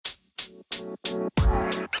Hey,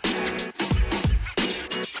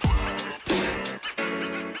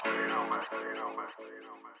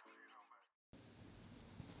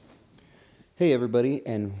 everybody,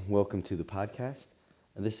 and welcome to the podcast.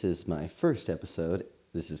 This is my first episode.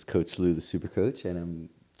 This is Coach Lou, the Super Coach, and I'm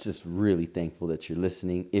just really thankful that you're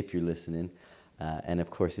listening, if you're listening. And of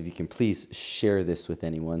course, if you can please share this with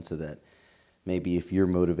anyone so that maybe if you're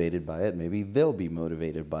motivated by it, maybe they'll be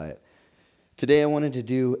motivated by it. Today, I wanted to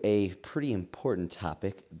do a pretty important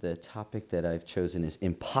topic. The topic that I've chosen is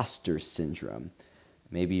imposter syndrome.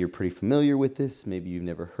 Maybe you're pretty familiar with this, maybe you've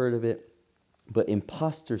never heard of it. But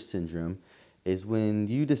imposter syndrome is when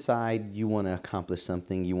you decide you want to accomplish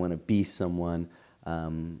something, you want to be someone,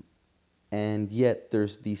 um, and yet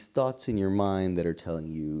there's these thoughts in your mind that are telling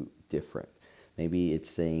you different. Maybe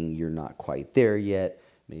it's saying you're not quite there yet.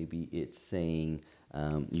 Maybe it's saying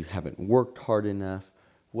you haven't worked hard enough.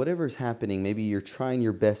 Whatever's happening, maybe you're trying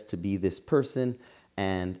your best to be this person,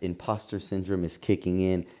 and imposter syndrome is kicking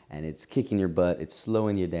in and it's kicking your butt, it's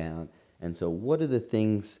slowing you down. And so, what are the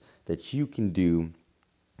things that you can do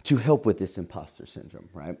to help with this imposter syndrome,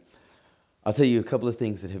 right? I'll tell you a couple of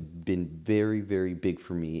things that have been very, very big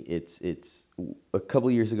for me. It's a couple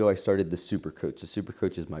of years ago I started the Super Coach. The Super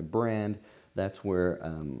Coach is my brand. That's where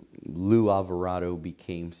Lou Alvarado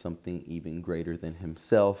became something even greater than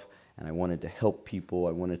himself. And I wanted to help people.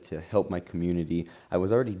 I wanted to help my community. I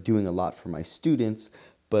was already doing a lot for my students,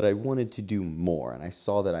 but I wanted to do more. And I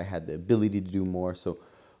saw that I had the ability to do more. So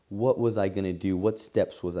what was I going to do? What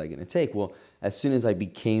steps was I going to take? Well, as soon as I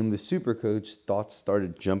became the super coach, thoughts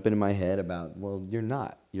started jumping in my head about, well, you're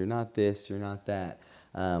not. You're not this, you're not that.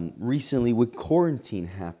 Recently, when quarantine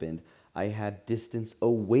happened, I had distance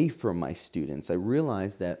away from my students. I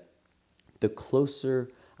realized that the closer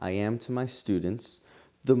I am to my students,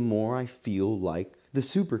 the more I feel like the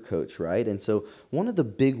super coach, right? And so, one of the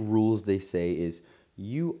big rules they say is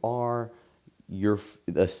you are your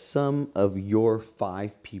the sum of your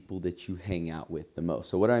 5 people that you hang out with the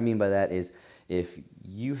most. So what I mean by that is if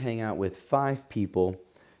you hang out with 5 people,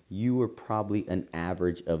 you are probably an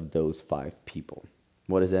average of those 5 people.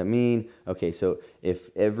 What does that mean? Okay, so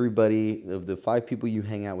if everybody of the 5 people you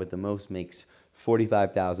hang out with the most makes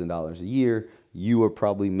 $45,000 a year, you are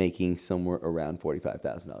probably making somewhere around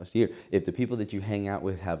 $45,000 a year. If the people that you hang out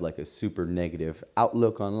with have like a super negative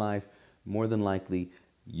outlook on life, more than likely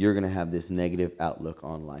you're going to have this negative outlook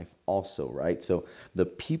on life also, right? So the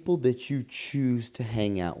people that you choose to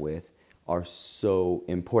hang out with are so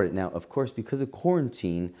important. Now, of course, because of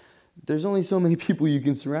quarantine, there's only so many people you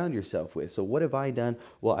can surround yourself with. So what have I done?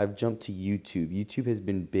 Well, I've jumped to YouTube. YouTube has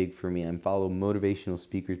been big for me. I follow motivational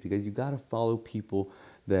speakers because you got to follow people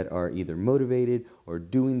that are either motivated or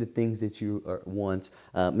doing the things that you want.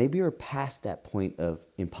 Maybe are past that point of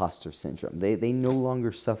imposter syndrome. They no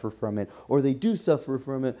longer suffer from it, or they do suffer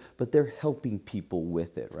from it, but they're helping people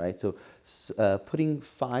with it, right? So putting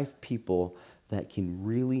 5 people that can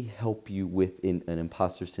really help you with an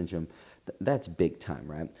imposter syndrome, that's big time,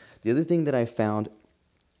 right? The other thing that I found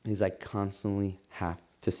is I constantly have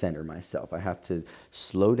to center myself. I have to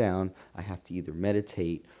slow down. I have to either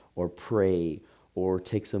meditate or pray or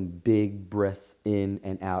take some big breaths in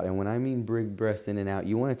and out. And when I mean big breaths in and out,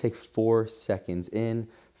 you want to take 4 seconds in,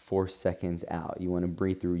 4 seconds out. You want to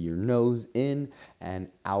breathe through your nose in and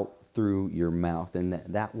out through your mouth. And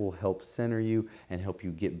that will help center you and help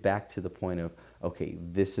you get back to the point of, okay,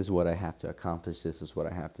 this is what I have to accomplish. This is what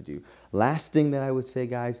I have to do. Last thing that I would say,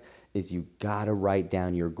 guys, is you got to write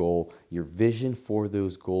down your goal. Your vision for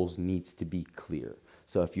those goals needs to be clear.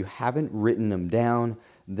 So if you haven't written them down,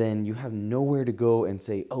 then you have nowhere to go and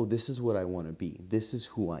say, oh, this is what I want to be. This is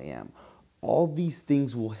who I am. All these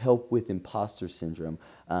things will help with imposter syndrome,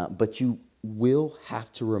 but you will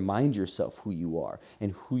have to remind yourself who you are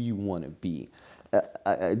and who you want to be.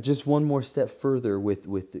 Just one more step further with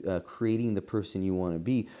creating the person you want to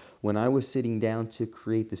be. When I was sitting down to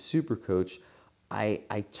create the super coach,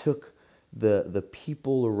 I took the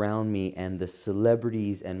people around me and the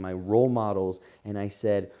celebrities and my role models, and I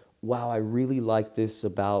said, wow, I really like this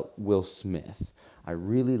about Will Smith. I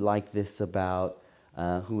really like this about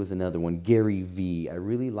who was another one? Gary Vee. I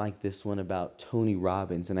really like this one about Tony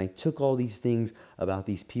Robbins. And I took all these things about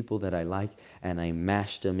these people that I like and I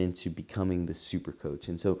mashed them into becoming the super coach.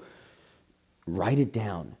 And so write it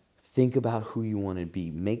down. Think about who you want to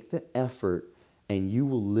be. Make the effort, and you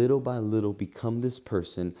will little by little become this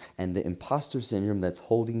person, and the imposter syndrome that's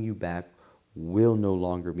holding you back will no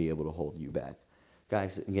longer be able to hold you back.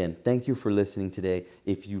 Guys, again, thank you for listening today.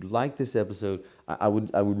 If you like this episode, I would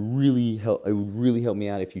really help. It would really help me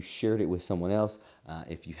out if you shared it with someone else.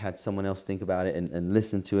 If you had someone else think about it and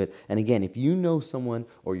listen to it. And again, if you know someone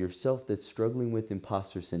or yourself that's struggling with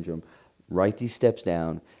imposter syndrome, write these steps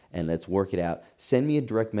down and let's work it out. Send me a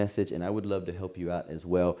direct message, and I would love to help you out as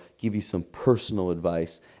well. Give you some personal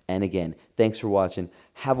advice. And again, thanks for watching.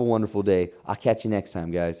 Have a wonderful day. I'll catch you next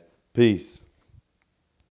time, guys. Peace.